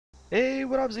Hey,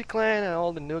 what up, Z-Clan, and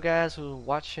all the new guys who are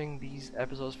watching these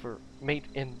episodes for Made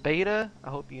in Beta. I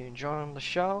hope you're enjoying the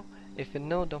show. If you're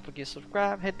new, don't forget to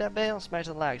subscribe, hit that bell, smash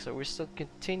the like. So we're still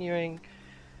continuing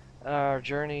our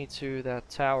journey to that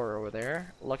tower over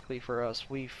there. Luckily for us,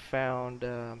 we found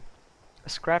a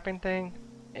scrapping thing,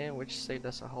 and which saved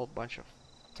us a whole bunch of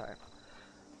time.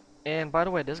 And by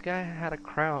the way, this guy had a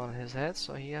crown on his head,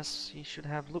 so he should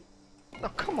have loot. Oh,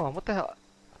 come on, what the hell?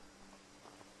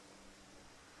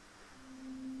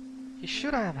 He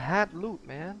should have had loot,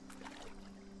 man.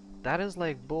 That is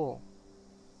like bull.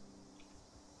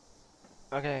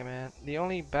 Okay, man. The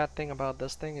only bad thing about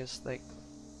this thing is like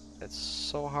it's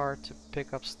so hard to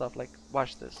pick up stuff. Like,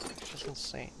 watch this. It's just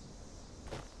insane.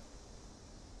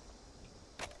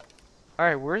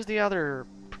 Alright, where's the other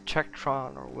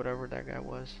Protectron or whatever that guy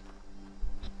was?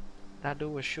 That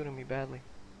dude was shooting me badly.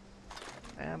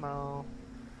 Ammo.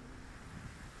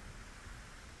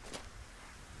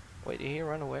 Wait, did he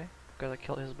run away? Because I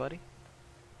killed his buddy?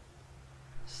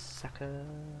 Sucker.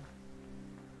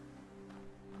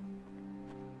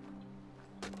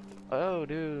 Oh,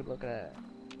 dude, look at that.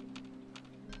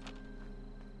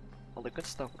 All the good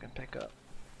stuff we can pick up.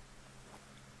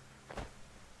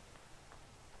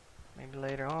 Maybe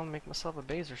later on make myself a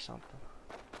base or something.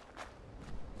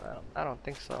 Well, I don't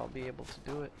think so. I'll be able to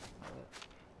do it,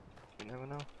 but you never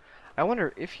know. I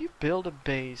wonder if you build a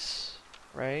base,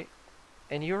 right?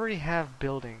 And you already have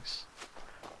buildings.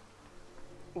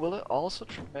 Will it also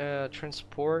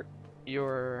transport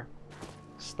your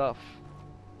stuff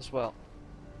as well?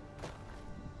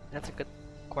 That's a good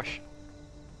question.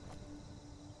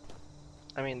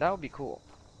 I mean, that would be cool.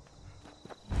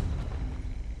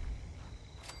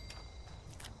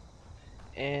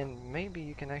 And maybe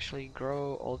you can actually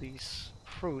grow all these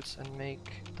fruits and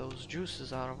make those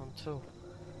juices out of them too.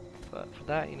 But for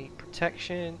that you need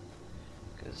protection,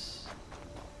 because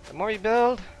the more you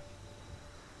build,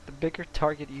 the bigger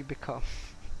target you become.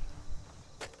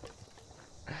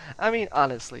 I mean,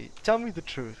 honestly, tell me the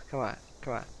truth. Come on,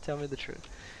 come on, tell me the truth.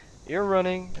 You're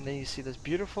running and then you see this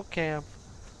beautiful camp,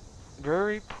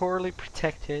 very poorly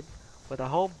protected, with a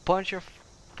whole bunch of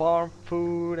farm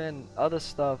food and other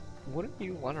stuff. Wouldn't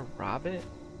you want to rob it?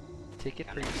 Take it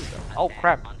for yourself. Oh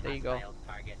crap, there you go.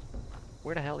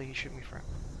 Where the hell did he shoot me from?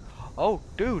 Oh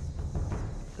dude,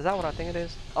 is that what I think it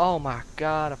is? Oh my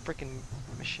god, a freaking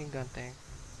machine gun thing.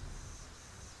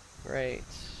 Great,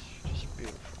 just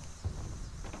beautiful.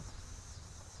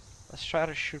 Let's try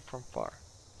to shoot from far.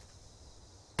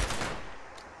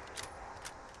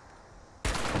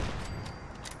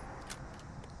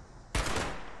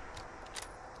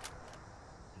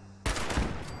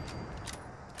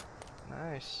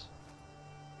 Nice.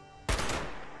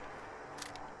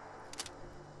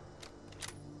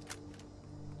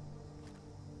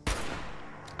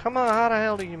 Come on, how the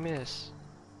hell do you miss?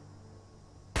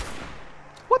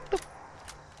 What the?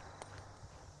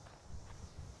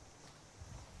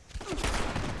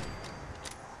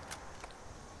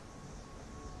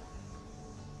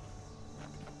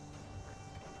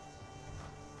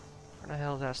 Where the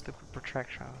hell is that stupid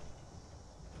protraction?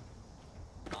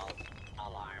 False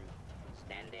alarm.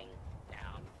 Standing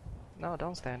down. No,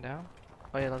 don't stand down.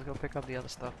 Oh yeah, let's go pick up the other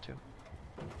stuff too.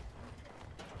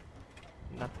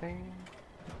 Nothing.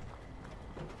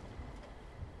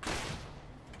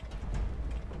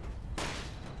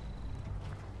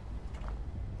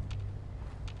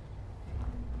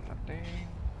 Nothing.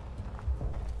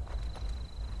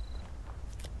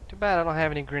 Too bad I don't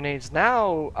have any grenades.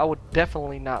 Now I would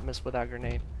definitely not miss with that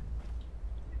grenade.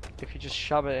 If you just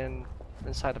shove it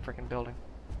inside the freaking building.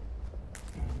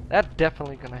 That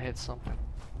definitely gonna hit something.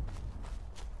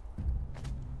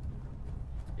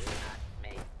 Do not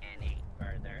make any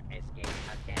further escape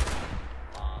attempts.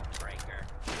 Lawbreaker.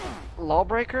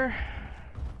 Lawbreaker?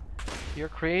 Your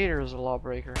creator is a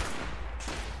lawbreaker.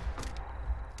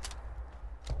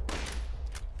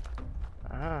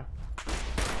 Ah.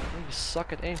 You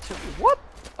suck at aim too. What?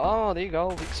 Oh, there you go.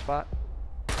 Weak spot.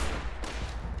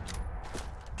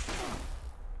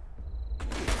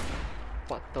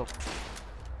 What the?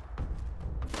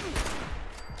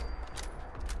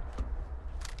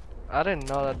 I didn't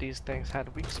know that these things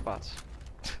had weak spots.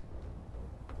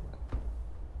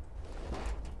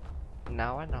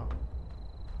 Now I know.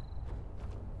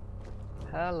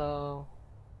 Hello.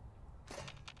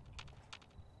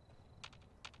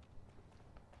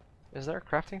 Is there a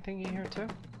crafting thingy here too?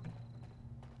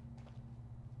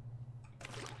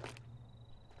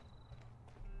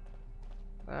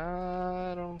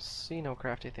 I don't see no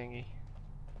crafty thingy.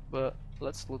 But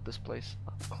let's loot this place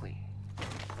up clean.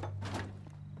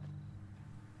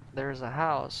 There's a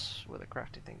house with a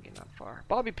crafty thingy not far.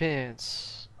 Bobby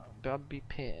pins! Bobby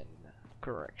pin.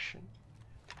 Correction.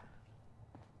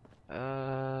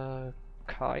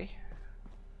 Kai.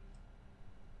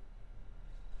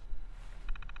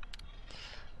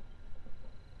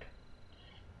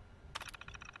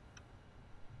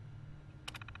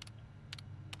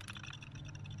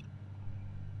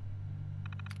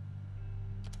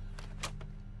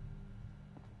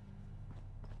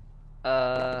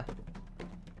 The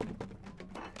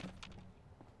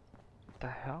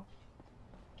hell?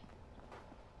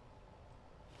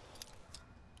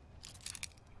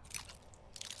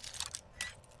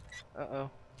 Uh-oh.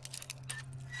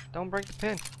 Don't break the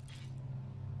pin.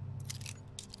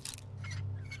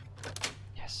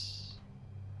 Yes.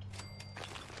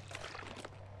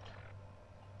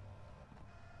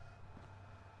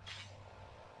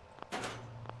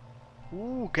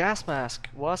 Ooh, gas mask.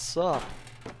 What's up?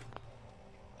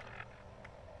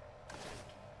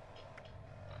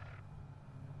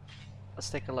 Let's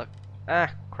take a look.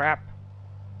 Ah, crap.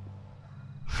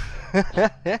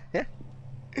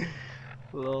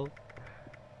 Lol.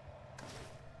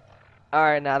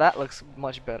 Alright, now that looks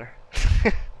much better.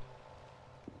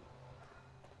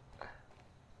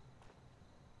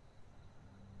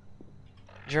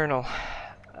 Journal.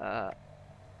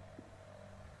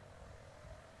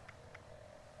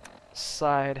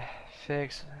 Side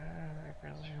fix.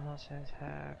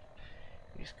 Have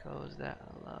these codes that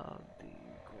allow the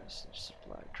requested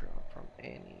supply drop from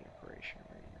any operation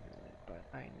relay, but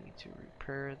I need to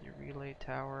repair the relay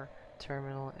tower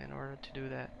terminal in order to do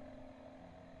that.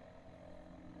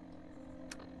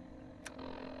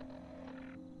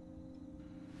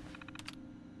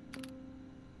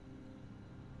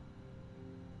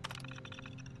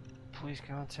 Please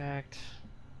contact.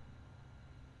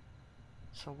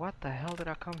 So what the hell did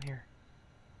I come here?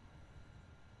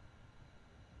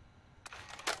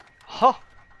 Huh!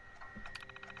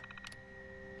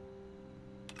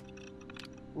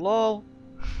 LOL!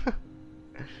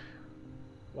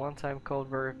 One-time code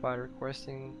verified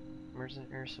requesting emergency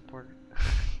air support.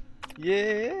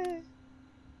 Yeah!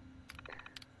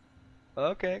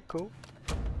 Okay, cool.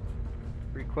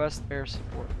 Request air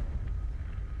support.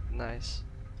 Nice.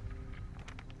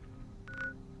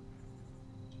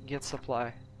 Get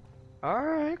supply.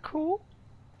 Alright, cool.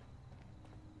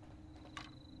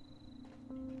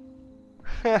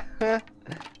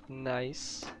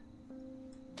 Nice.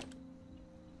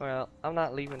 Well, I'm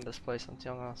not leaving this place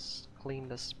until I clean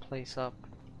this place up.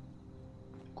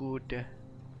 Good.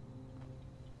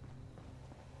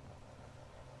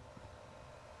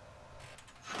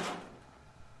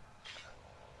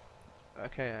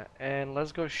 Okay, and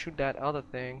let's go shoot that other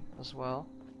thing as well,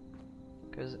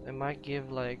 because it might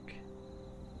give like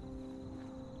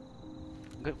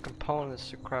good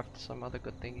components to craft some other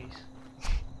good thingies.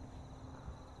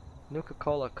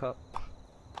 Nuka-Cola cup.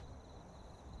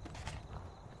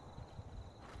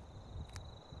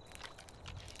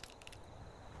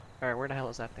 Alright, where the hell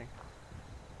is that thing?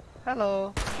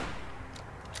 Hello!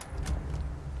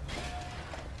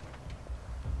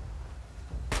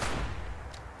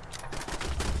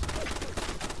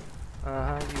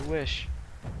 Uh-huh, you wish.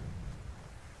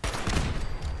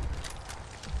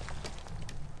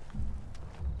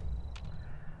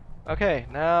 Okay,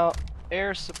 now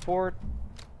air support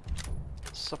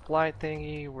supply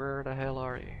thingy, where the hell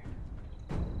are you?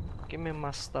 Give me my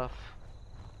stuff.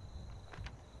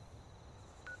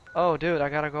 Oh dude, I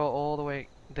gotta go all the way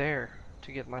there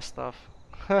to get my stuff.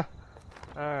 Huh.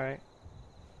 Alright.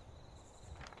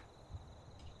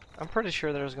 I'm pretty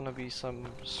sure there's gonna be some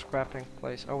scrapping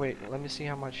place. Oh wait, let me see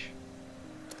how much.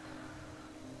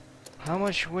 How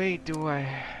much weight do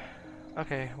I?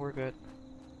 Okay, we're good.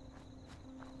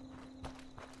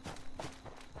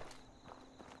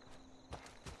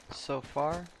 So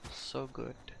far, so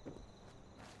good.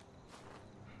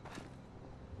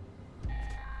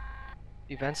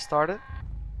 Event started.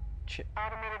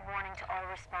 Automated warning to all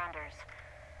responders.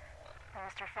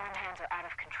 Mr. Farmhands are out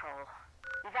of control.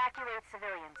 Evacuate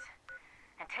civilians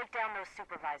and take down those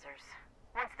supervisors.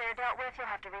 Once they're dealt with, you'll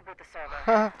have to reboot the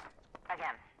server.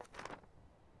 Again.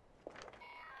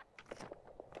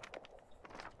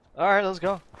 Alright, let's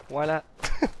go. Why not?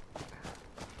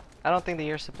 I don't think the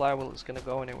air supply is gonna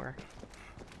go anywhere.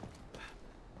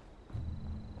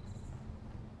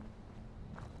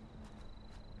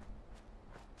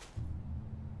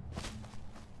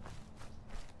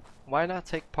 Why not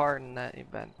take part in that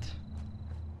event?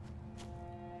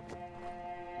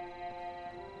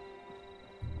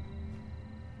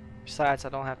 Besides, I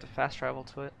don't have to fast travel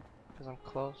to it because I'm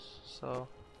close, so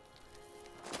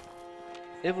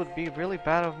it would be really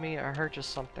bad of me. I heard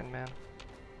just something, man.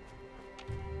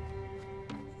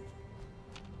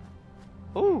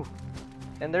 Ooh!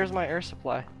 And there's my air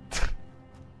supply.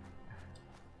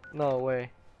 No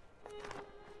way.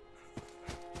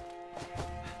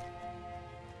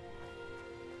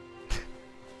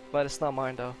 But it's not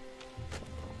mine though.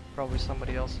 Probably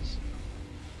somebody else's.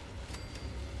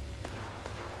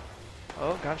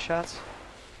 Oh, gunshots.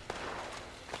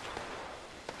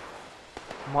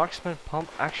 Marksman pump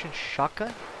action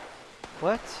shotgun?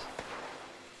 What?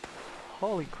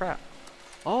 Holy crap.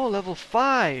 Oh, level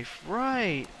 5!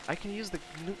 Right! I can use the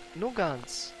new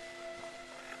guns.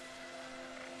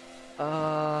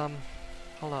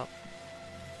 Hold up.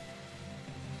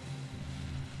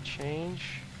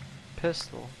 Change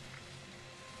pistol.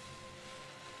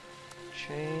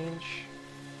 Change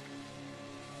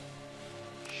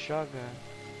shotgun.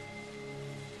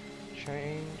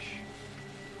 Change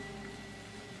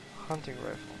hunting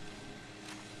rifle.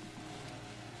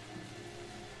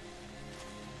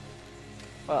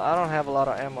 Well, I don't have a lot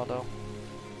of ammo though.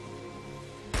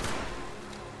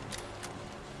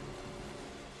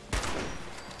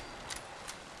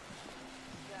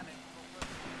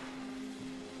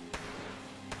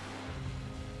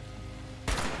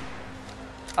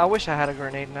 I wish I had a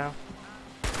grenade now.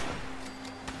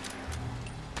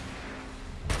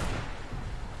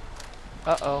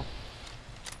 Uh-oh.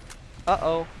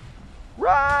 Uh-oh.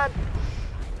 Run!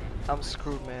 I'm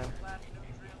screwed, man.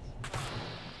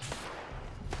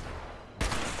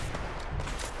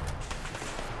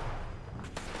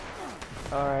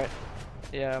 Alright.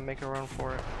 Yeah, make a run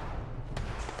for it.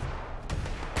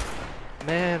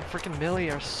 Man, freaking melee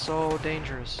are so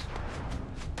dangerous.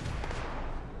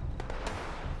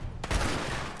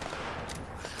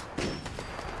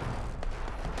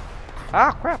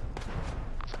 Ah, crap!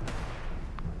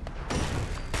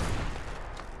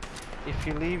 If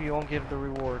you leave, you won't get the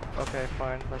reward. Okay,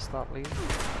 fine. Let's not leave.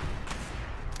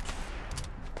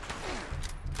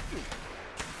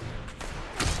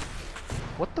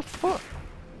 What the fuck?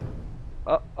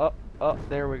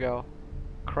 There we go.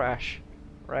 Crash.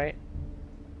 Right?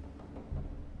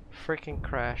 Freaking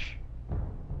crash.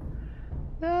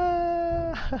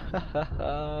 No!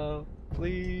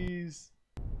 Please.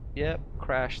 Yep,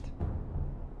 crashed.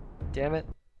 Damn it.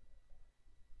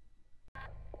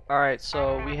 Alright,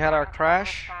 so we had our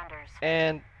crash,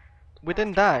 and we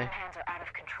didn't die. Hands are out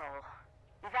of control.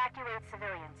 Evacuate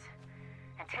civilians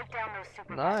and take down those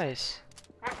supervisors. Nice.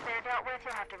 Once they're dealt with,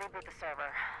 you'll have to reboot the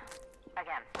server.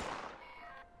 Again.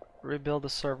 Rebuild the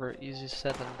server, easy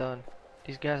said than done.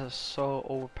 These guys are so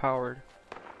overpowered.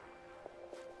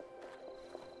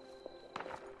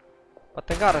 But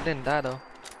thank God I didn't die though.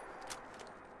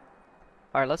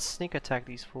 Alright, let's sneak attack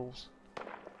these fools.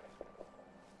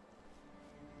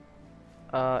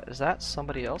 Is that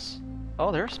somebody else?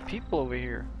 Oh, there's people over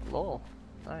here. Lol.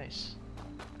 Nice.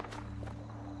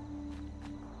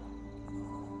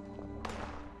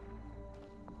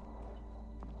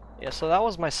 Yeah, so that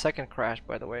was my second crash,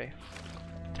 by the way,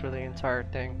 through the entire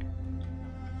thing.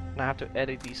 And I have to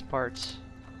edit these parts.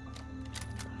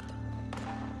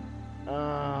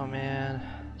 Oh man,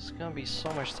 it's gonna be so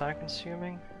much time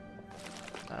consuming.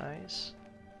 Nice.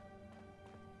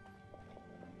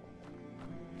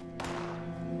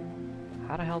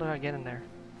 How the hell did I get in there?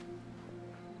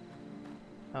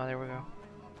 Oh, there we go.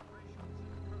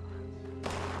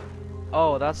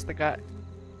 Oh, that's the guy.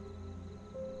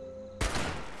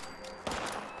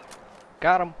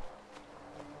 Got him.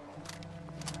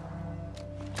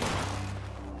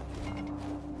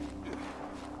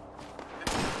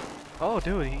 Oh,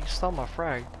 dude, he stole my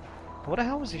frag. What the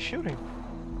hell was he shooting?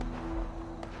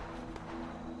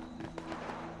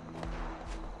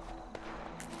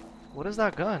 What is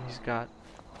that gun he's got?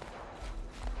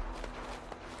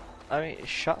 I mean, it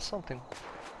shot something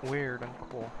weird and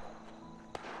cool.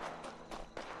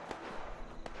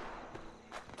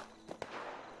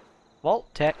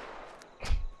 Vault Tech.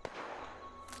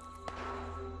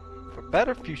 For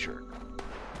better future.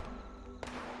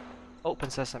 Open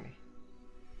sesame.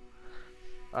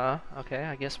 Okay,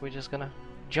 I guess we're just gonna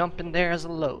jump in there as a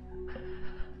load.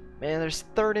 Man, there's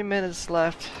 30 minutes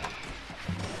left.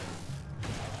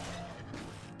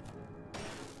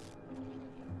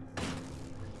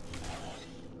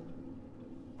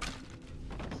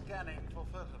 Scanning for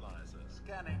fertilizer.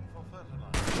 Scanning for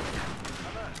fertilizer.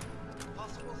 Alert.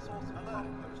 Possible source alert.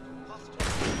 Hostile.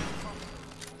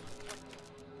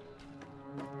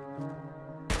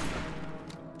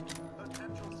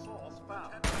 Potential source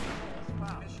found.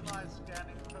 Initialize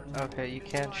scanning fertilizer. Okay, you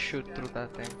can't shoot through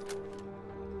that thing.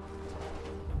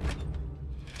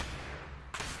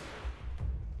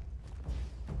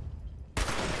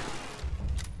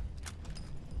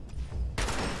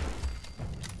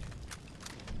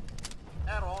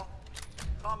 Error.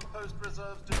 post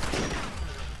reserves to...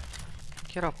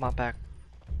 Get off my back.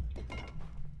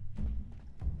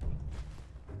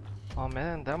 Oh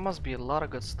man, there must be a lot of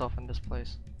good stuff in this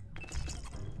place.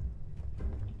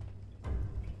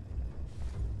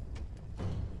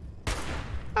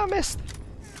 I missed!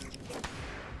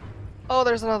 Oh,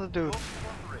 there's another dude.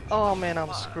 Oh man,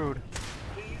 I'm screwed.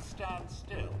 Please stand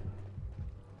still.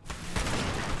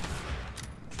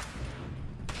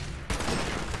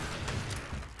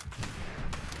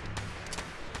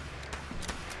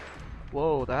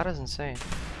 Whoa, that is insane.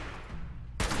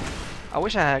 I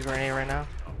wish I had a grenade right now.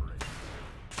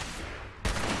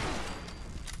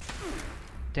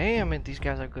 Damn it, these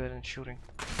guys are good in shooting.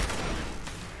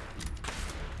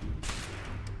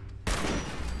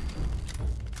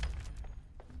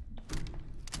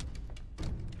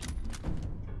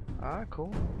 Alright,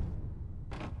 cool.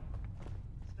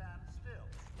 Stand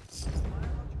still.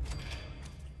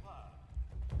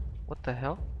 What the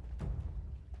hell?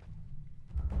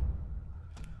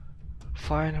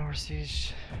 Find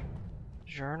overseas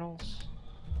journals.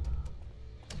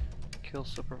 Kill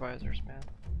supervisors, man.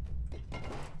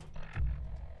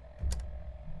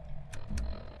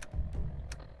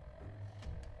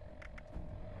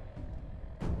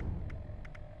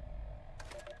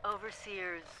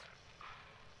 Overseers,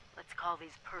 let's call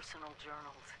these personal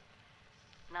journals.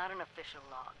 Not an official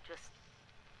log, just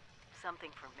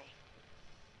something for me.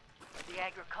 The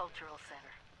Agricultural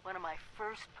Center, one of my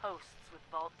first posts with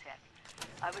Vault-Tec.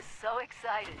 I was so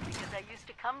excited because I used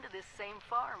to come to this same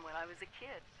farm when I was a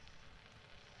kid.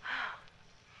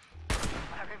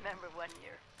 I remember one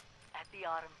year at the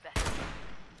Autumn Festival,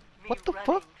 me What the running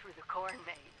fuck? through the corn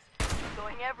maze,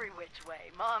 going every which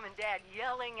way, Mom and Dad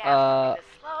yelling after me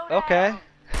to slow down.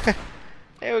 Okay.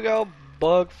 Here we go,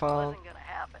 bug It found. wasn't gonna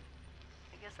happen.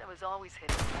 I guess I was always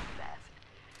hitting that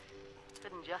fast.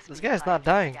 Couldn't just This be guy's not scientist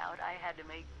dying. Scout. I had to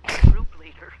make group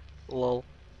leader. Lol.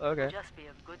 Okay. Just be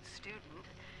a good student.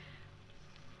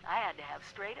 I had to have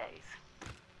straight A's.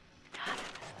 God, I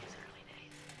miss those early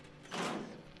days.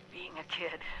 Being a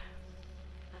kid.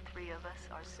 The three of us,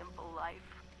 our simple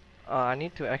life, I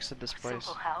need to exit this our place.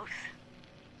 simple house.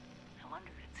 I wonder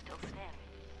if it's still standing.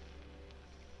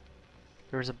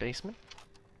 There's a basement?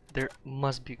 There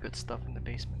must be good stuff in the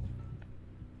basement.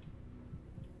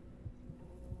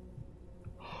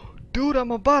 Dude,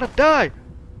 I'm about to die!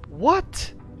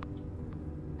 What?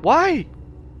 Why?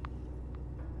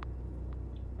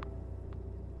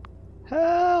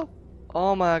 Help!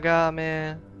 Oh my god,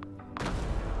 man.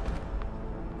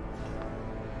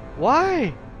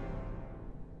 Why?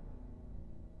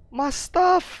 My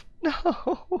stuff!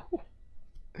 No!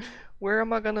 Where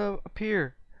am I gonna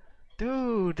appear?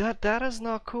 Dude, that is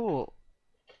not cool.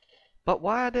 But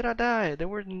why did I die? There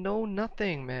were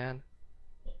nothing, man.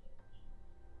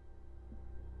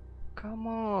 Come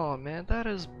on, man, that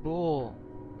is bull.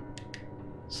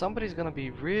 Somebody's gonna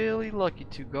be really lucky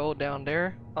to go down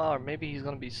there, or maybe he's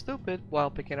gonna be stupid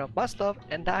while picking up my stuff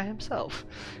and die himself.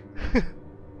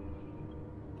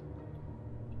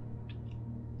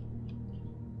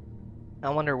 I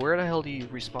wonder where the hell do you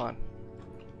respawn?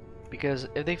 Because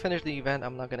if they finish the event,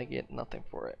 I'm not gonna get nothing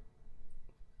for it.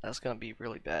 That's gonna be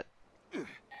really bad.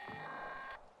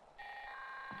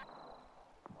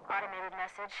 Automated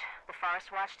message. The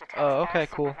Forest Watch detects Oh, okay, all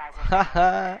cool. supervisors.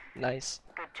 Haha, nice.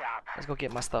 Good job. Let's go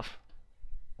get my stuff.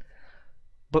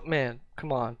 But man,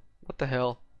 come on. What the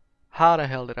hell? How the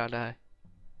hell did I die?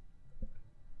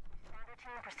 Commander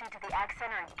team, proceed to the Ag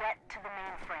Center and get to the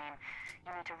mainframe.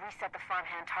 You need to reset the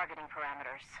farmhand targeting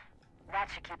parameters. That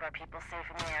should keep our people safe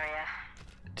in the area.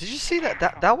 Did you see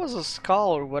that? That was a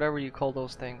skull or whatever you call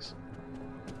those things.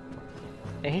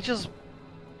 And he just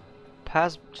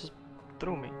passed just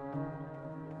through me.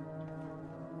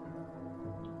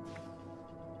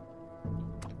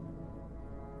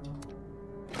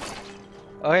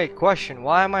 Okay, question.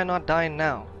 Why am I not dying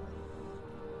now?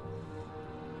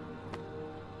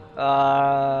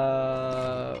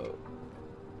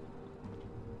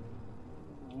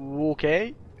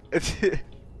 Okay.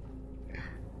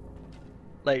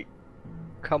 Like,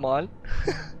 come on.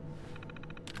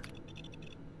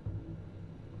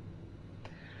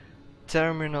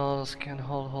 Terminals can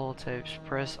hold tapes.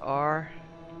 Press R.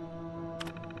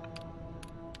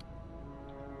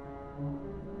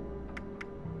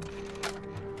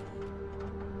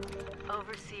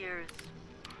 Overseers,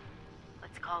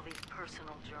 let's call these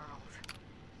personal journals.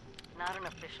 Not an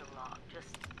official log,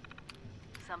 just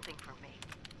something for me.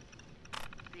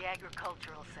 The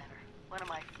Agricultural Center, one of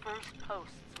my first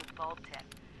posts with Vault-Tec.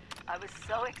 I was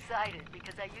so excited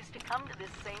because I used to come to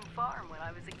this same farm when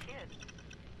I was a kid.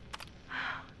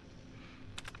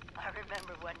 I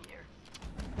remember one year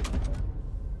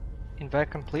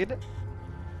Invite completed?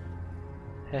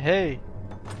 Hey, hey.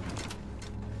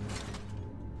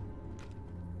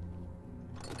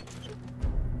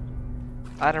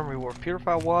 Item reward.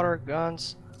 Purified water,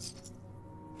 guns,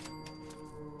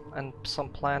 and some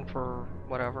plan for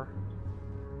whatever.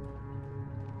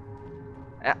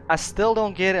 I still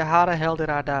don't get it. How the hell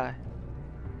did I die?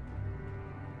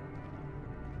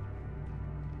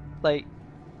 Like,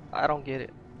 I don't get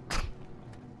it.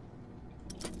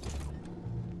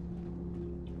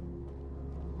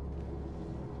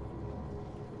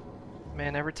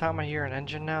 Man, every time I hear an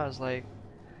engine now, it's like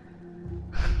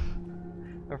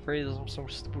I'm afraid there's some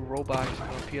stupid robot is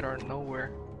gonna appear out of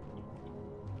nowhere.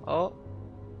 Oh,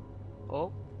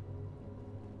 oh,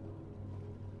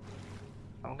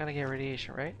 I'm gonna get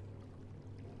radiation, right?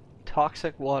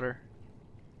 Toxic water.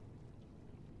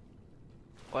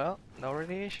 Well, no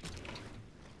radiation.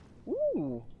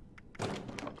 Ooh,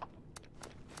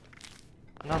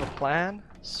 another plan.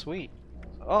 Sweet.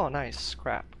 Oh, nice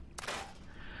scrap.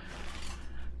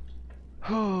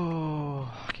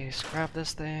 Oh, okay, scrap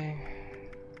this thing.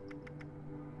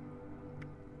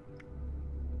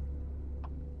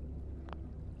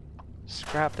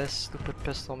 Scrap this stupid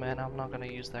pistol, man. I'm not gonna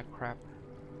use that crap.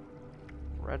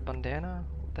 Red bandana?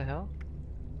 What the hell?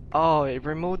 Oh, it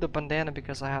removed the bandana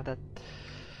because I have that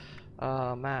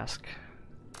mask.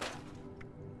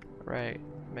 Right,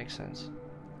 makes sense.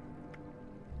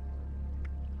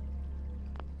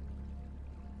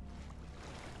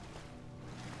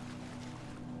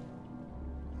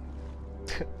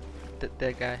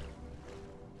 That guy.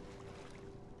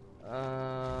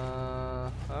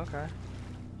 Okay.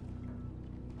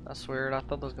 That's weird. I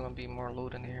thought there was gonna be more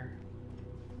loot in here.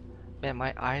 Man,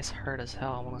 my eyes hurt as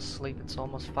hell. I wanna sleep. It's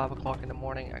almost 5 o'clock in the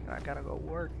morning. I gotta go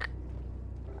work.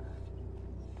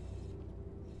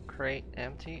 Crate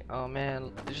empty. Oh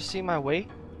man, did you see my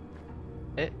weight?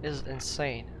 It is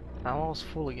insane. I'm almost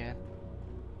full again.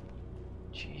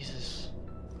 Jesus.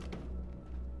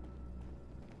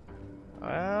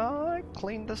 Well, I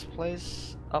cleaned this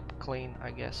place up clean,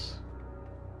 I guess.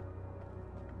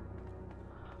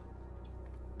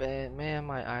 But man,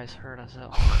 my eyes hurt as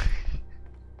hell.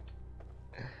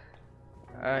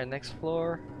 Alright, next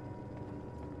floor.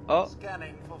 Oh!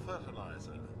 Scanning for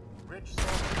fertilizer. Rich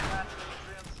source of natural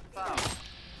nutrients found.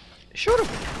 Shoot him!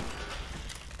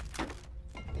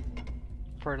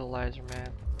 Fertilizer,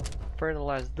 man.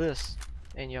 Fertilize this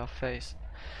in your face.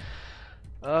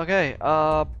 Okay,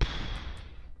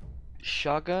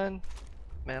 shotgun.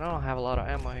 Man, I don't have a lot of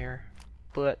ammo here.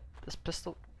 But this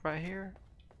pistol right here.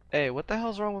 Hey, what the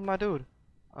hell's wrong with my dude?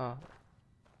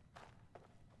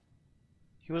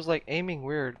 He was like aiming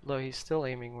weird. Look, he's still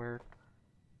aiming weird.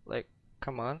 Like,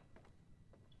 come on.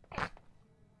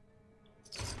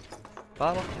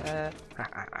 Bottle cat.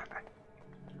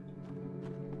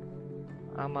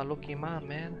 I'm a lucky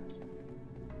man.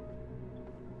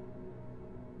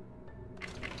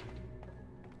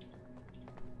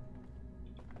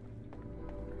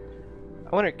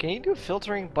 I wonder, can you do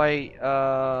filtering by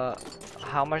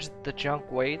how much the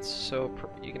junk weighs, so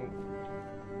you can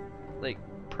like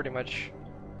pretty much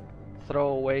throw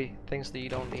away things that you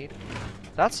don't need?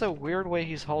 That's a weird way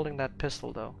he's holding that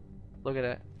pistol though. Look at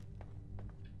that.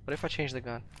 What if I change the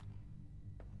gun?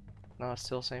 No, it's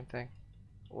still the same thing.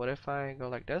 What if I go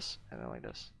like this and then like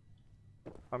this?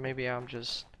 Or maybe I'm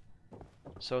just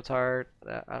so tired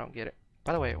that I don't get it.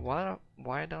 By the way, why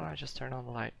don't I just turn on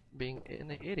the light? Being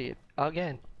an idiot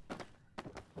again.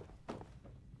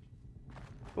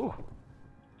 Ooh.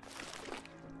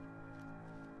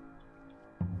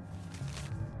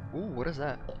 Ooh, what is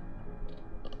that?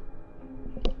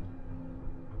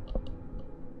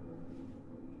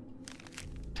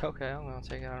 Okay, I'm gonna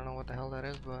take it. I don't know what the hell that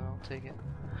is, but I'll take it.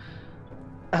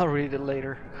 I'll read it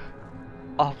later.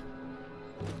 Off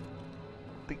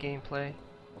the gameplay.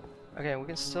 Okay, we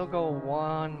can still go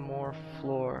one more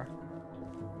floor.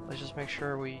 Let's just make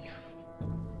sure we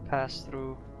pass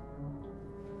through.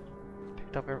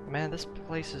 Picked up every— man, this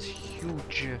place is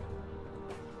huge.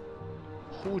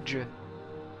 Huge.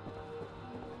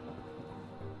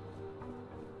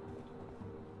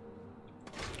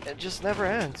 It just never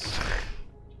ends.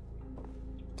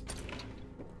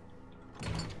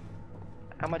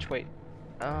 How much weight?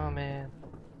 Oh man,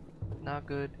 not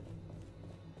good.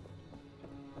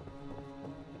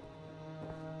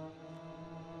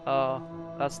 Oh,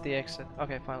 that's the exit.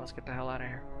 Okay, fine, let's get the hell out of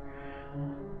here.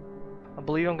 I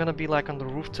believe I'm gonna be like on the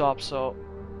rooftop, so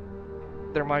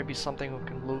there might be something we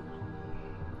can loot.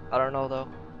 I don't know though.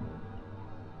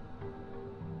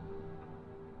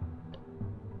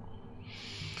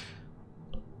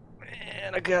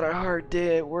 Man, I got a hard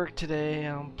day at work today.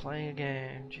 I'm playing a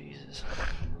game. Jesus.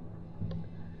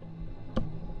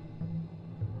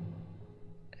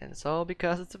 And it's all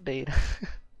because it's a beta.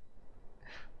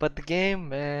 But the game,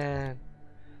 man,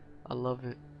 I love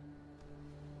it.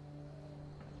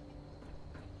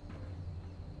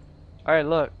 Alright,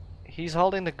 look. He's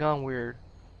holding the gun weird.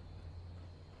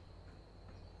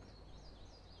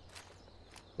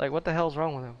 Like, what the hell's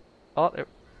wrong with him? Oh, there.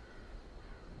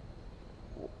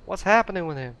 What's happening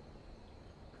with him?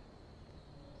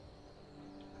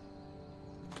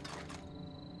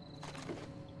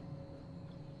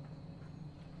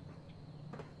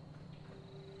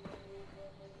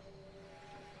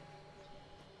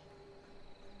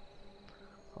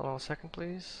 Hold on a second,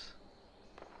 please.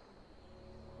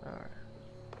 Alright.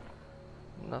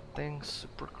 Nothing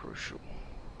super crucial.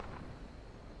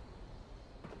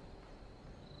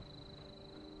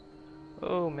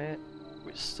 Oh man,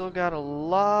 we still got a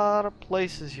lot of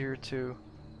places here to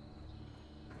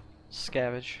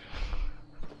scavenge.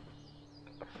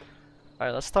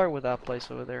 Alright, let's start with that place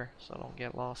over there so I don't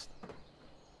get lost.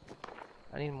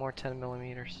 I need more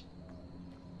 10mm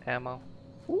ammo.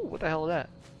 Ooh, what the hell is that?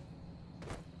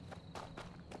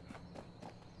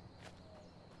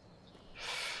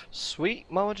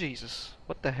 Sweet Mama Jesus.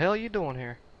 What the hell are you doing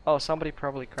here? Oh, somebody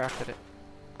probably crafted it.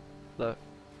 Look.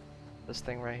 This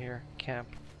thing right here. Camp.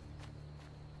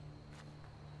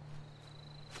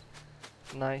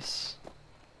 Nice.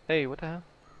 Hey, what the hell?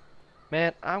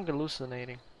 Man, I'm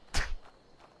hallucinating.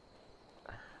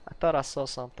 I thought I saw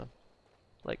something.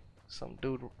 Like some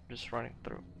dude just running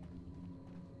through.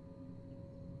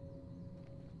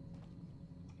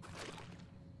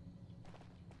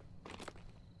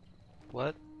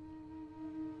 What?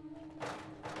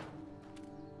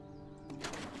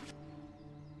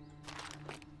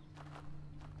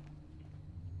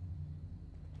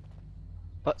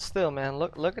 But still, man,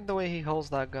 look at the way he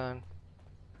holds that gun.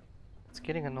 It's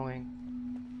getting annoying.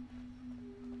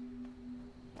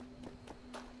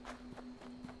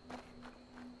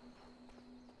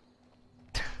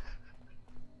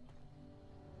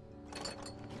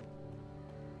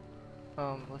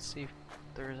 Let's see if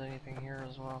there's anything here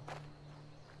as well.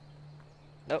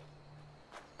 Nope.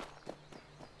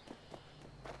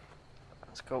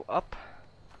 Let's go up.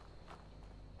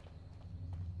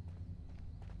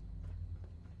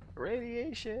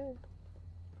 Radiation.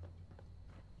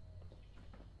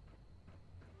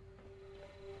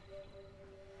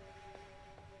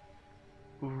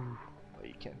 Ooh, oh,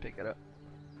 you can't pick it up.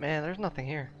 Man, there's nothing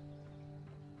here.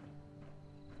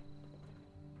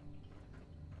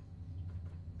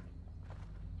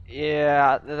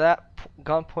 Yeah, that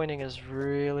gun pointing is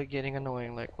really getting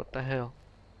annoying. Like, what the hell?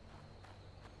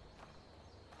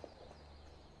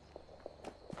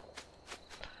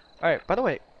 Alright, by the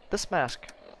way, this mask,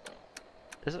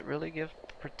 does it really give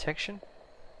protection?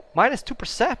 -2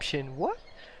 perception, what?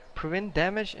 Prevent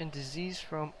damage and disease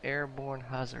from airborne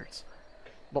hazards.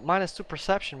 But -2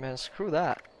 perception, man, screw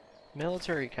that.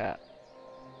 Military cap.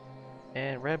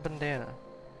 And red bandana.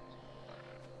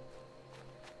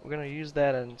 We're gonna use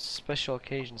that in special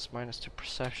occasions, -2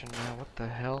 perception, man. What the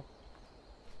hell?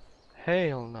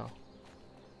 Hell no.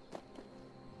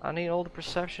 I need all the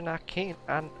perception I can.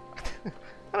 I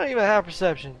don't even have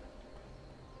perception.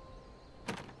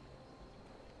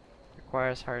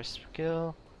 Requires higher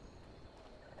skill.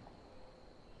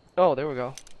 Oh, there we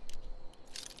go.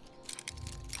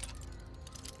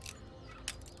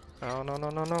 No, no, no,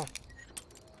 no, no.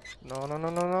 No, no, no,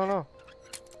 no, no, no.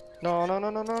 No, no, no,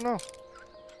 no, no, no.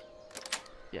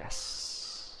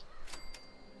 Yes.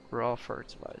 Raw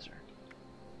fertilizer.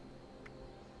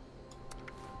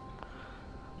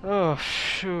 Oh,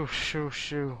 shoo, shoo,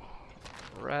 shoo.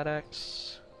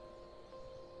 Rad-X.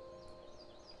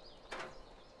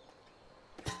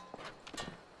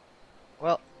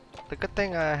 Well, the good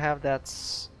thing I have that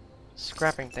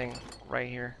scrapping thing right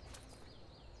here.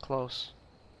 Close.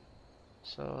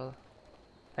 So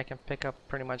I can pick up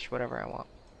pretty much whatever I want.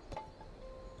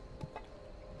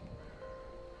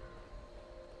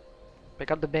 Pick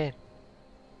up the bin.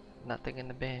 Nothing in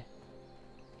the bin.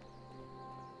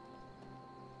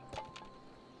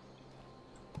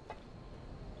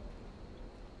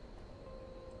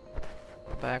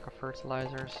 Bag of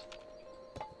fertilizers.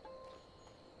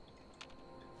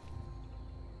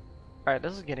 Alright,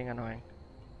 this is getting annoying.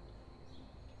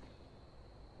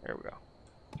 There we go.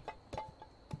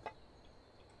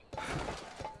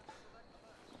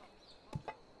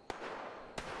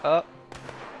 Up.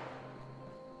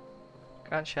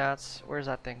 Gunshots. Where's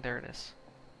that thing? There it is.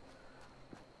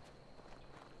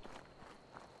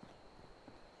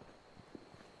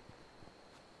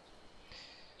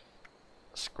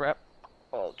 Scrap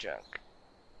all junk.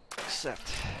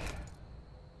 Except.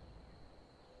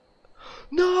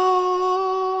 No!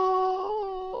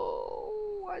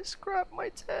 I I scrapped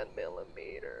my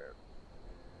 10mm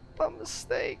by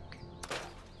mistake.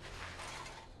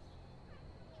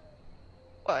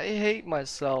 I hate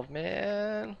myself,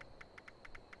 man.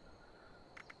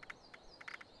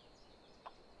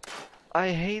 I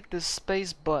hate this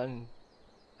space button.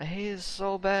 I hate it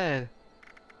so bad.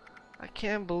 I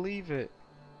can't believe it.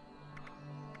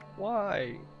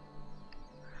 Why?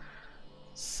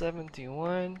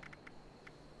 71.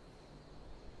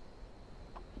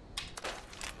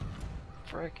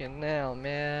 Freaking now,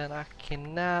 man. I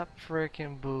cannot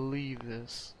freaking believe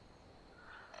this.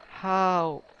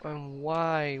 How and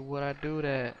why would I do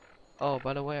that? Oh,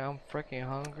 by the way, I'm freaking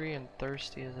hungry and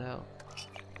thirsty as hell.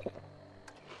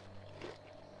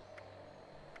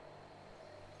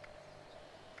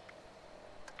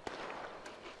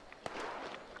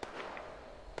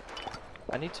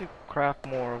 I need to craft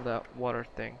more of that water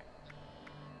thing.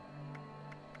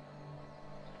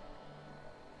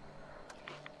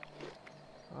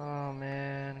 Oh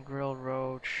man, grilled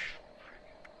roach.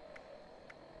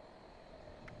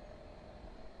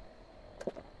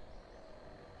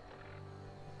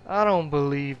 I don't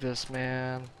believe this,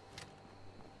 man.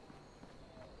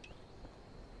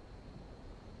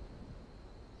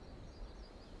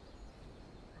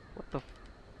 What the f—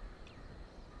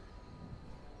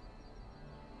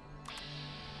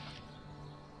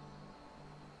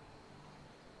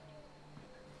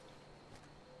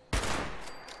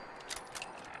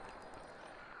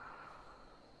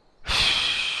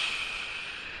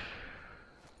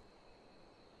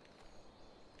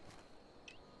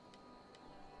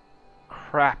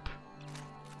 crap.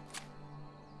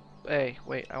 Hey,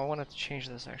 wait, I wanted to change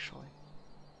this actually.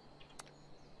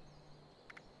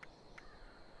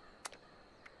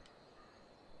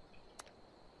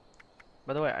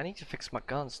 By the way, I need to fix my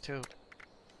guns too.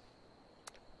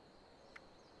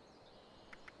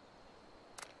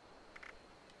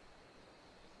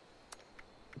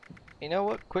 You know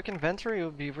what? Quick inventory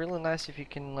would be really nice if you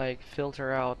can like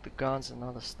filter out the guns and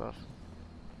other stuff.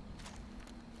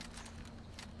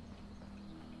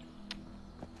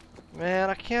 Man,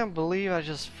 I can't believe I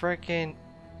just freaking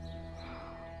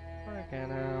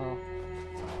hell.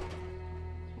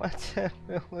 My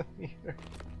 10mm.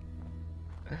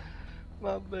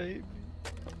 My baby.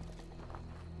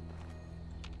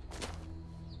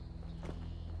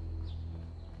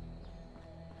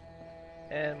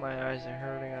 And my eyes are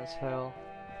hurting as hell.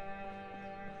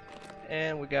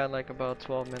 And we got like about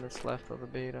 12 minutes left of the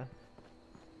beta.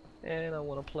 And I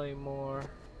want to play more.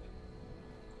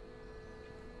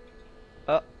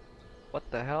 What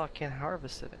the hell? I can't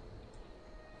harvest it.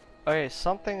 Okay,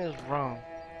 something is wrong.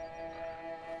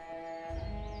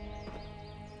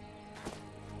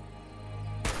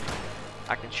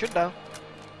 I can shoot down.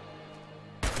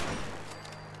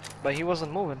 But he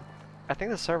wasn't moving. I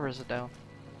think the servers are down.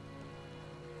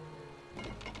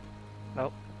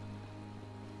 Nope.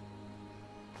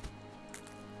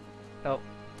 Nope.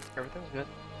 Everything's good.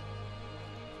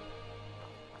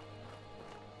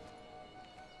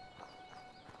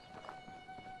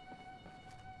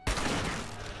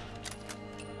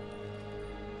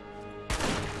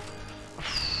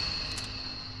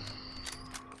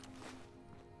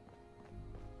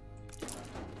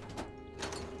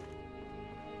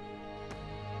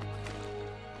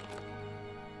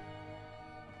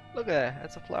 Look at that.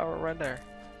 That's a flower right there.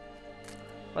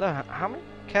 What the— how many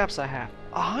caps I have?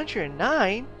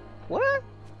 109? What?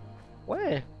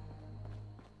 When?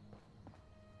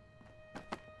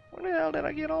 When the hell did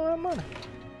I get all that money?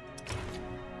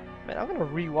 Man, I'm gonna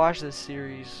rewatch this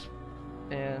series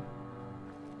and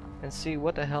see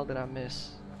what the hell did I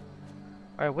miss.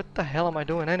 Alright, what the hell am I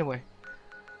doing anyway?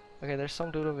 Okay, there's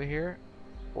some dude over here.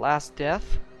 Last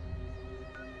Death.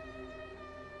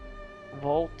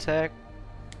 Voltec.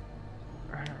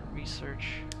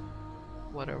 Research.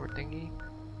 Whatever thingy.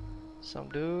 Some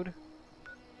dude.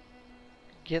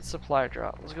 Get supply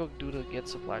drop. Let's go do the get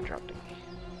supply drop thingy.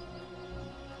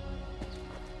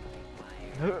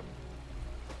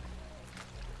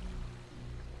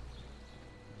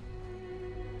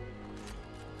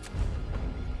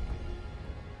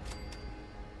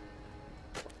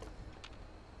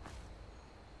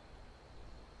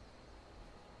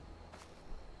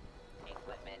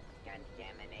 Equipment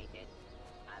contaminated.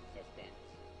 Assistance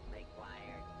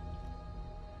required.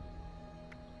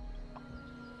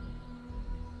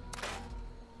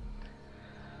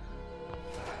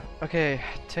 Okay,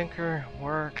 Tinker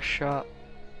Workshop.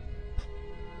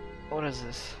 What is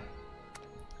this?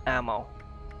 Ammo.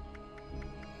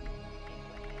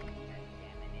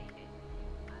 Contaminated.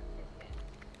 Assistance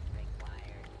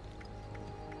required.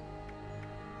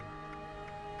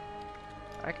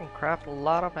 I can craft a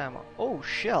lot of ammo. Oh,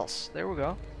 shells. There we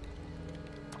go.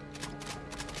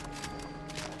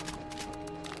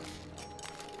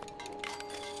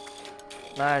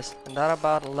 Nice. And that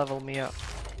about level me up.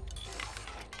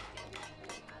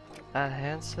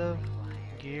 Adhesive.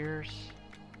 Gears.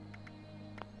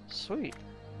 Sweet.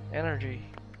 Energy.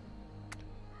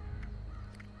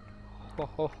 Ho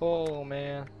ho ho,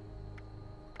 man.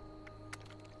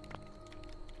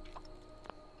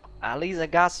 At least I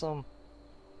got some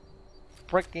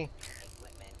freaking.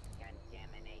 Equipment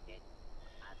contaminated.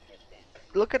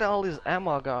 Assistance. Look at all this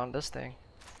ammo I got on this thing.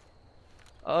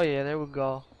 Oh yeah, there we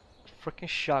go. Freaking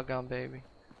shotgun, baby.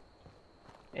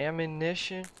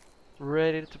 Ammunition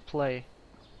ready to play.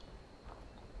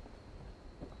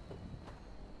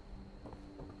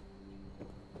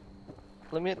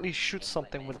 Let me at least shoot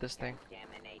something with this thing.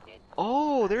 Contaminated.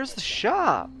 Oh, there's the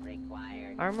shop.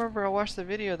 Required. I remember I watched the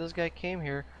video. This guy came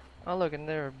here. Oh look, and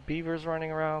there are beavers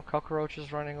running around,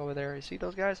 cockroaches running over there. You see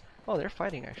those guys? Oh, they're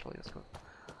fighting actually. Let's go.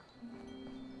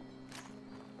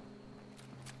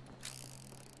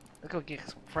 Let's go get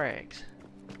some frags.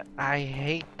 I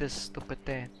hate this stupid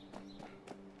thing.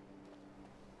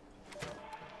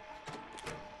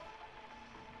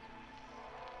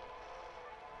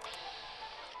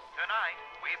 Tonight,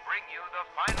 we bring you the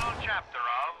final chapter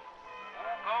of Who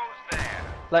Goes There?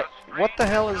 Like, what the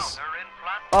hell is Encounter in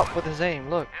up Flatbush. with his aim?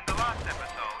 Look, In the last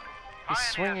episode, he's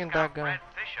Pioneer swinging Scout that gun. Fred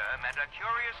Fisher met a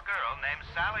curious girl named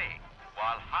Sally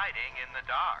while hiding in the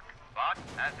dark. But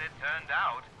as it turned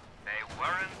out, they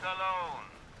weren't alone.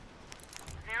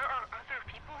 There are other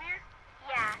people here?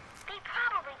 Yeah, they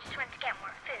probably just went to get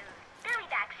more food. They'll be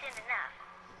back soon enough.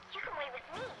 You can wait with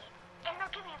me, and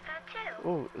they'll give you food too.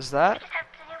 Oh, is You that? just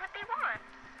have to do what they want.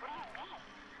 What do you mean?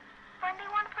 When they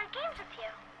want to play games with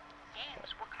you. Games?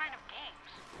 What kind of games?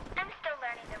 I'm still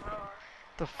learning the rules.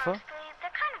 The fuck? Mostly,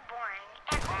 they're kind of boring,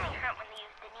 and only hurt when they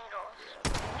use the needles.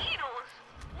 Needles?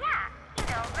 Yeah, you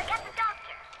know, like at the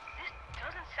doctor. This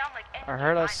doesn't sound like anything I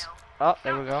heard us. know. Oh,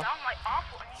 there we go. Sound like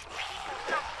awful, and these people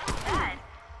sound so bad.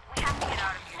 We have to get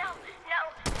out of here. No,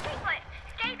 stay put,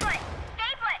 stay put,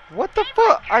 stay put. What the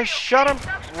fuck? I shot him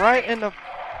right in the.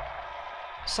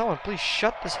 Someone please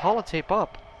shut this holotape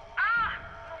up. Ah,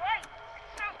 right,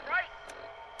 it's not right.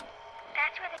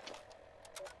 That's where the.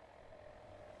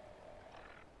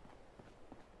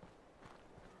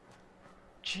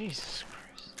 Jesus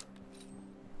Christ.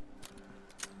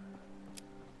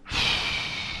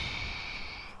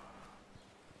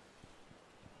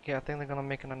 Yeah, I think they're gonna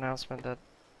make an announcement that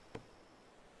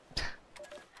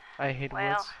I hate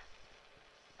woods.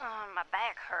 My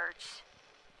back hurts.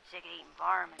 Sick of eating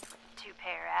varmints with two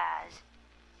pair of eyes.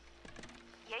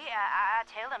 Yeah, I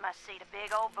tell them I see the big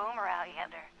old boomer out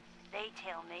yonder. They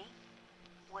tell me,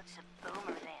 what's a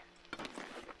boomer then?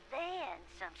 Then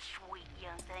some sweet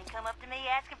young thing come up to me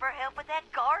asking for help with that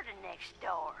garden next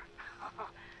door.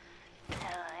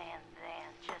 And then,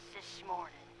 just this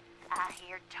morning, I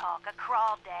hear talk of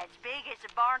crawdads big as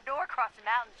a barn door across the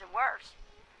mountains and worse.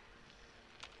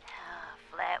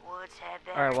 Flatwoods had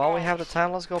better Alright, while we have the days.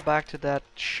 time, let's go back to that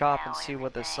shop and Now see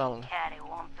what they're selling. everything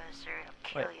cattywampus or it'll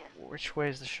kill Wait, you. which way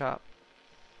is the shop?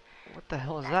 What the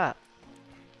hell is that?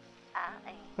 I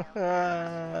ain't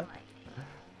no lady.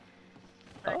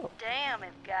 But Oh. damn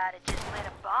if God had just let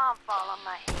a bomb fall on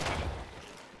my head.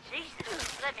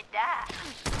 Jesus, let me die.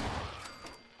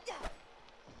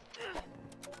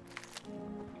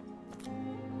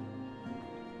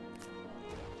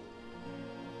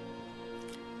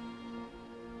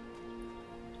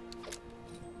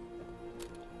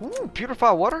 Ooh,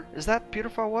 purified water? Is that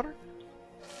purified water?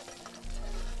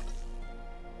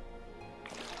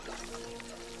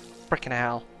 Frickin'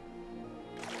 hell.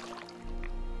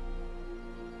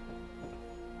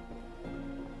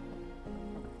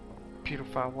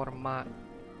 Purified water mod.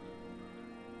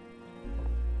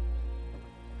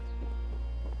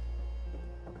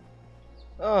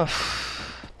 Ugh,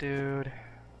 dude.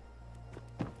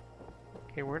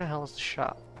 Okay, where the hell is the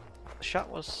shop? The shop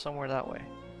was somewhere that way.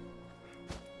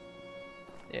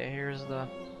 Yeah, here's the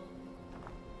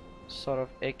sort of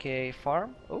AKA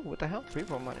farm. Oh, what the hell?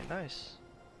 Repo money, nice.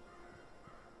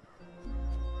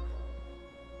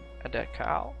 A dead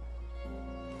cow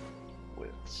with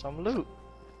some loot.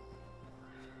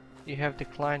 You have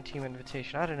declined team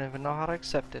invitation. I didn't even know how to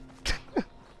accept it.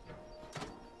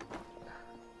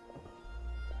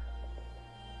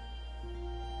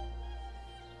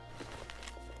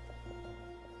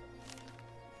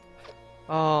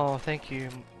 Oh, thank you.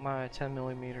 My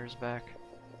 10mm is back.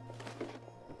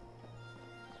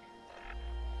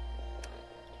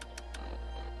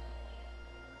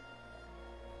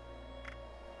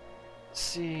 Let's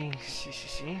see.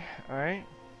 see. Alright.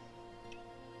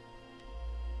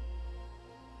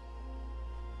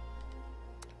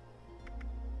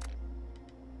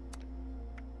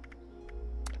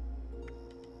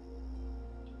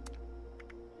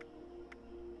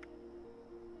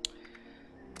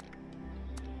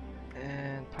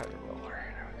 And pirate roller.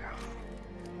 There we go.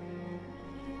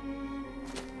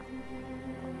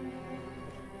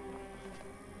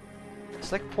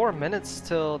 It's like 4 minutes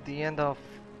till the end of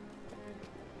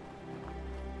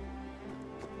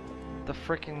the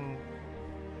freaking.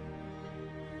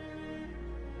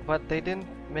 But they didn't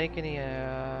make any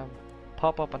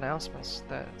pop-up announcements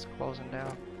that it's closing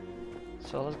down.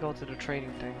 So let's go to the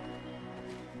trading thing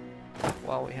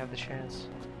while we have the chance.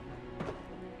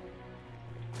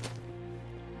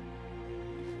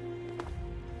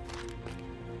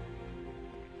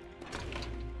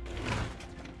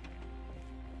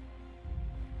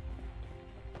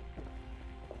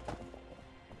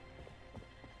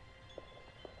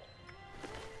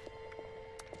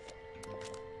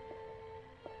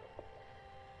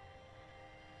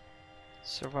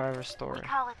 Survivor story. We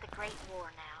call it the Great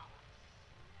War now.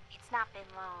 It's not been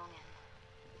long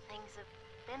and things have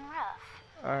been rough.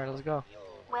 Alright, let's go.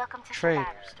 Welcome to Trade.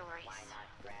 Survivor Stories.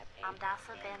 I'm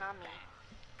Dasa Ben Ami,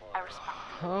 a responder.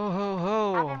 Ho ho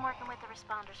I've ho! been working with the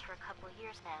responders for a couple of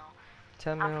years now.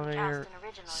 10 I'm from millimeter Charleston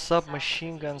originally,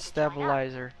 submachine so gun it's easy to join up.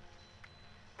 stabilizer.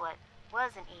 What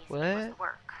wasn't easy was What? the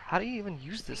work. How do you even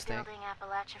use this thing? Rebuilding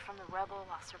Appalachia from the rubble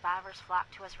while survivors flock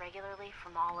to us regularly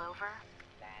from all over.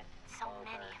 So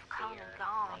many have come and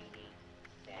gone.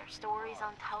 Their stories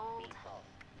untold.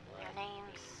 Their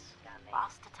names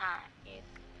lost to time.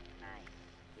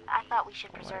 I thought we should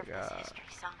Oh my preserve this God. history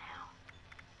somehow.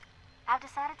 I've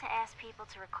decided to ask people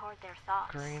to record their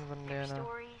thoughts, Green their bandana.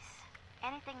 stories,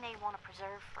 anything they want to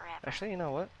preserve forever. Actually, you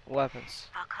know what? Weapons.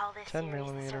 I'll call this 10 series the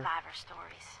millimeter. Survivor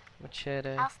Stories.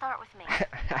 Machete. I'll start with me.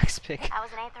 Axe pick. I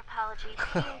was an anthropology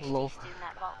PhD Lol. student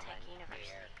at Tech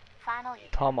University. Final year.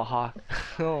 Tomahawk.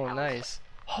 Oh, I was nice.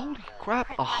 Holy crap!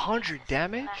 printing my 100 thesis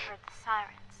damage? when I heard the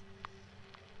sirens.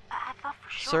 I thought for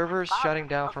sure Servers my father, shutting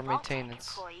down a for Vault-Tec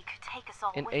maintenance employee, could take us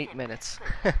all in with 8 him, minutes.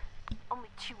 but only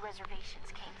 2 reservations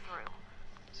came through.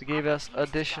 So gave us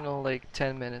additional like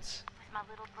 10 minutes. With my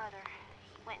little brother,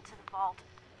 he went to the vault.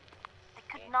 They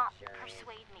could not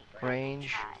persuade me. but they Range,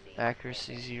 tried.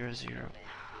 accuracy 0, 0.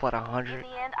 But 100?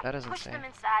 In the end, That I is pushed insane. them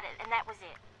inside it, and that was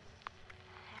it.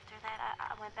 After that,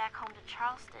 I went back home to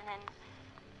Charleston and,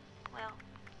 well,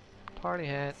 Party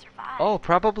hat. survived. Oh,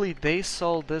 probably they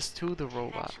sold this to the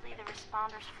robot. Eventually, the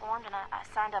responders formed, and I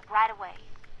signed up right away.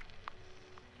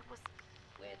 It was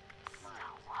so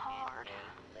hard.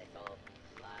 The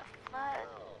flood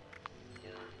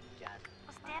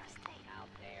was devastating.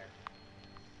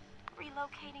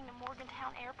 Relocating to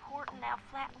Morgantown Airport and now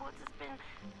Flatwoods has been.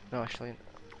 No, actually,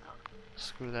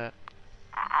 screw that.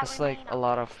 I It's like remain a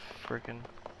lot of freaking.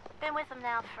 Been with them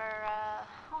now for,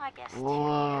 I guess 2 years.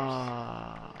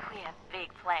 Whoa. We have big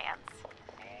plans.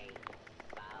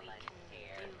 We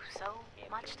can do so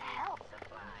much to help.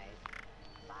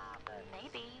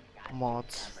 Maybe,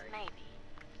 Mods. maybe,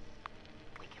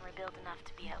 we can rebuild enough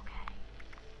to be okay.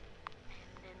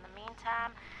 And in the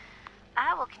meantime,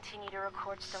 I will continue to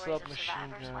record stories of Submachine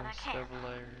survivors when gun, I can.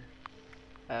 stabilizer,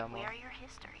 ammo. We are your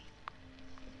history.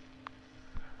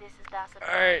 This is Dasa.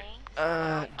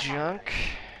 Alright, junk.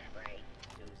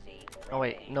 Oh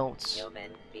wait, notes.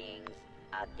 Human beings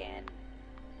again.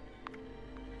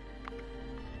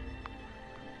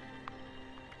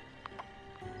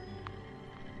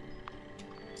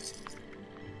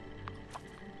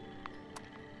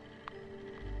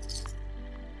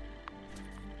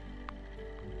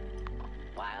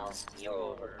 While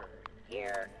you're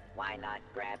here, why not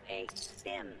grab a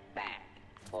stim pack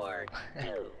or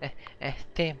 2?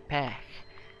 Steam pack.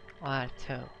 1,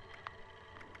 2. What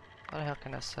the hell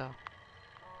can I sell?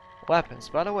 Weapons,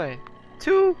 by the way.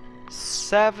 2,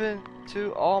 7,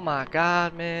 2. Oh my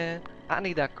god, man. I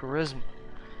need that charisma.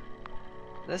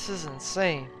 This is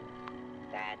insane.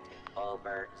 That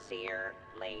overseer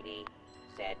lady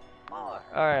said more.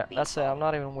 Alright, that's it. I'm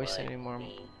not even wasting would any more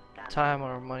be coming. time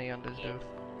or money on this dude.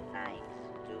 It's nice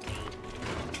to meet.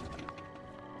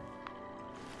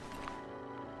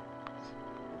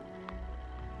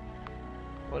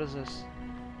 What is this?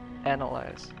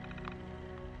 Analyze.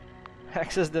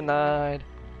 Access denied.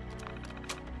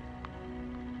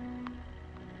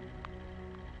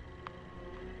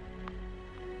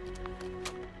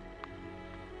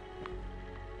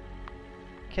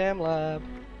 Cam lab.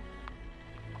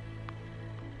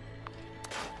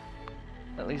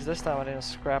 At least this time I didn't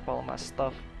scrap all my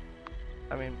stuff.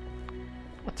 I mean,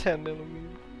 a 10 millimeter.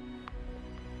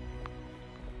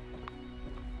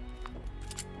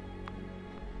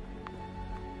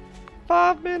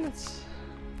 5 minutes.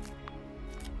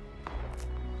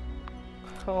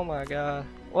 Oh my god.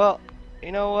 Well,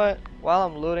 you know what? While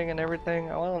I'm looting and everything,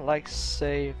 I want to like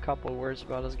say a couple words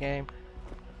about this game.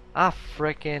 I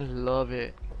freaking love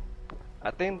it.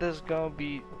 I think there's gonna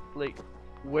be like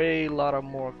way lot of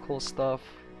more cool stuff.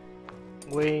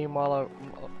 Way more,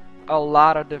 a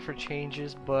lot of different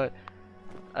changes, but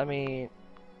I mean,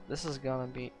 this is gonna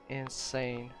be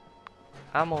insane.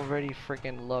 I'm already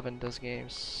freaking loving this game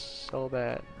so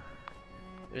bad.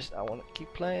 Just I want to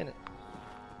keep playing it.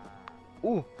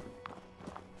 Ooh.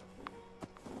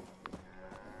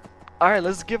 Alright,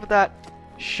 let's give that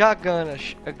shotgun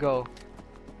a go.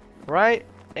 Right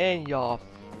in your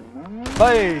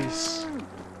face.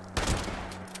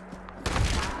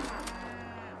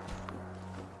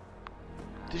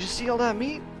 Did you see all that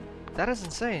meat? That is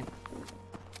insane.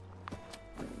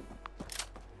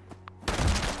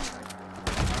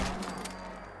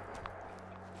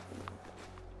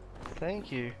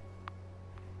 Thank you.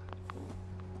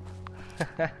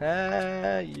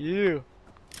 You.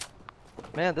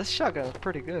 Man, this shotgun is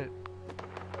pretty good.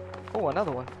 Oh,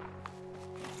 another one.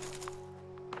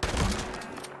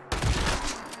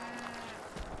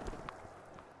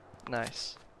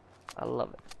 Nice. I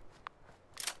love it.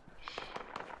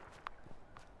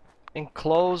 In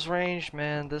close range,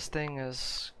 man, this thing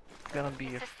is gonna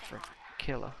be a frick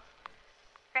killer.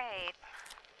 Great.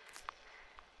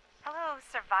 Hello,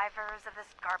 survivors of this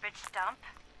garbage dump.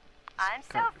 I'm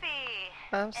Sophie.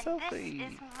 I'm and Sophie.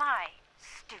 This is my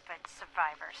stupid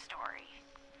survivor story.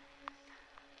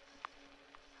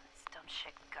 This dumb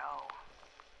shit go.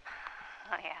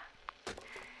 Oh yeah.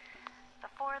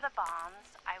 Before the bombs,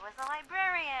 I was a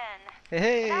librarian.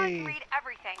 Hey. And I can read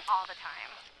everything all the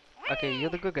time. Whee! Okay,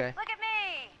 you're the good guy. Look at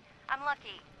me. I'm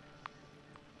lucky.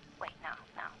 Wait, no.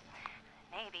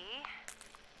 Maybe.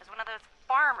 I was one of those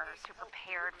farmers who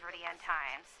prepared for the end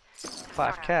times. Some 5 sort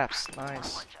of caps,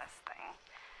 nice. religious thing.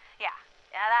 Yeah,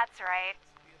 that's right.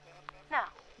 No,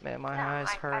 Man, my No, eyes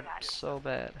I hurt got it. so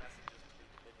bad.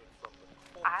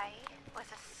 I was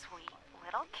a sweet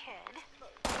little kid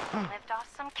who lived off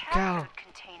some cat Cow. food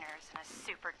containers in a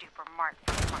super duper mart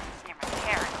for months near my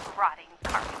parents' rotting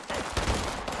carcasses.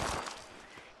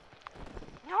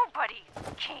 Nobody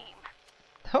came.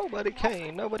 Nobody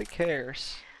came, nobody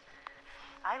cares.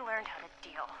 I learned how to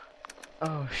deal.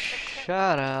 Oh,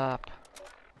 shut up.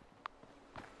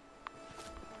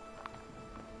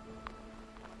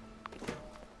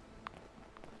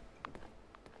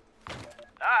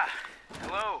 Ah,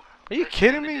 hello. Are you Let's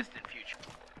kidding in the me? distant future.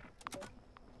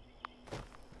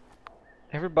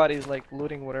 Everybody's like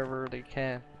looting whatever they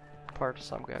can, apart from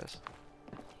some guys.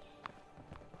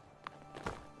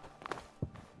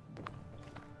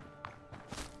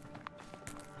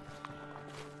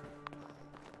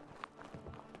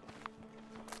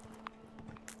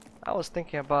 I was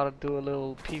thinking about to do a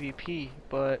little PvP,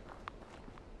 but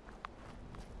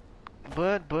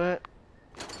I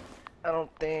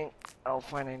don't think I'll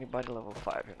find anybody level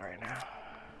 5 in right now.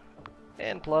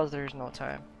 And plus, there's no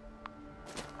time.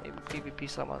 Maybe PvP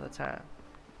some other time.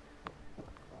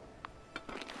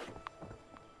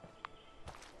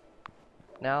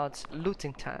 Now it's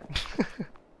looting time.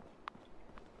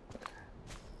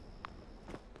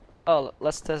 Oh,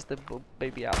 let's test the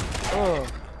baby out. Oh,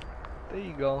 there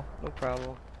you go. No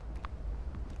problem.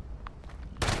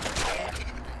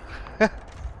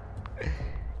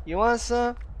 You want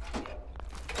some?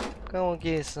 Come on,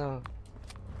 get some.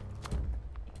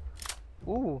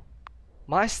 Ooh,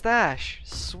 my stash.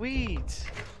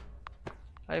 Sweet.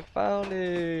 I found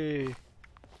it.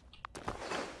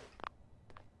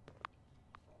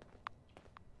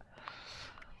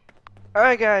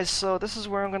 Alright guys, so this is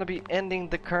where I'm gonna be ending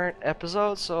the current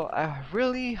episode. So I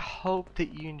really hope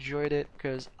that you enjoyed it,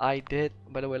 because I did.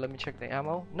 By the way, let me check the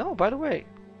ammo. No, by the way,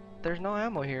 there's no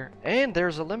ammo here. And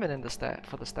there's a limit in the stat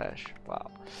for the stash.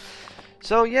 Wow.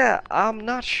 So yeah, I'm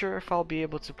not sure if I'll be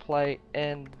able to play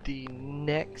in the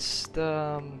next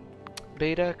beta,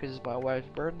 because it's my wife's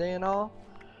birthday and all.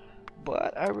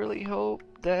 But I really hope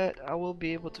that I will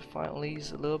be able to find at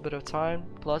least a little bit of time.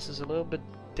 Plus it's a little bit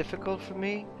difficult for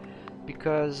me,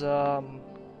 because of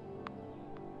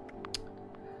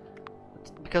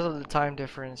the time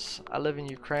difference. I live in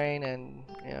Ukraine, and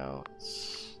you know,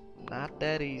 it's not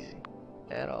that easy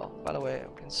at all. By the way,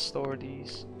 I can store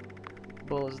these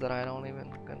bullets that I don't even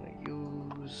gonna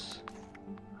use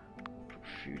for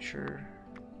future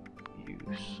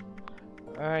use.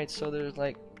 Alright, so there's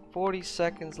like 40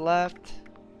 seconds left,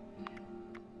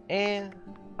 and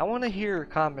I want to hear your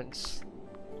comments.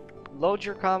 Load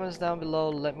your comments down below.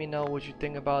 Let me know what you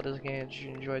think about this game. Did you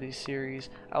enjoy this series?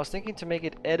 I was thinking to make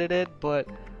it edited, but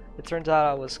It turns out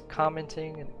I was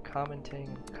commenting and commenting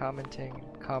and commenting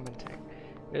and commenting.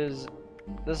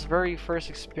 This very first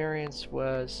experience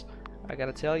was, I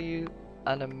gotta tell you,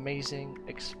 an amazing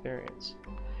experience.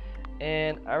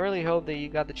 And I really hope that you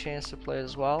got the chance to play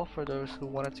as well, for those who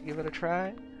wanted to give it a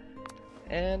try.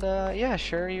 And yeah,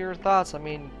 share your thoughts. I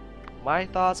mean, my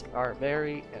thoughts are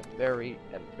very and very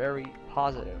and very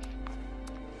positive.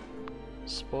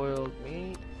 Spoiled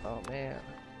meat, oh man.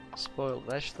 Spoiled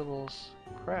vegetables,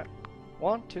 crap.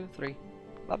 1, 2, 3.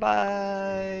 Bye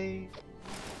bye.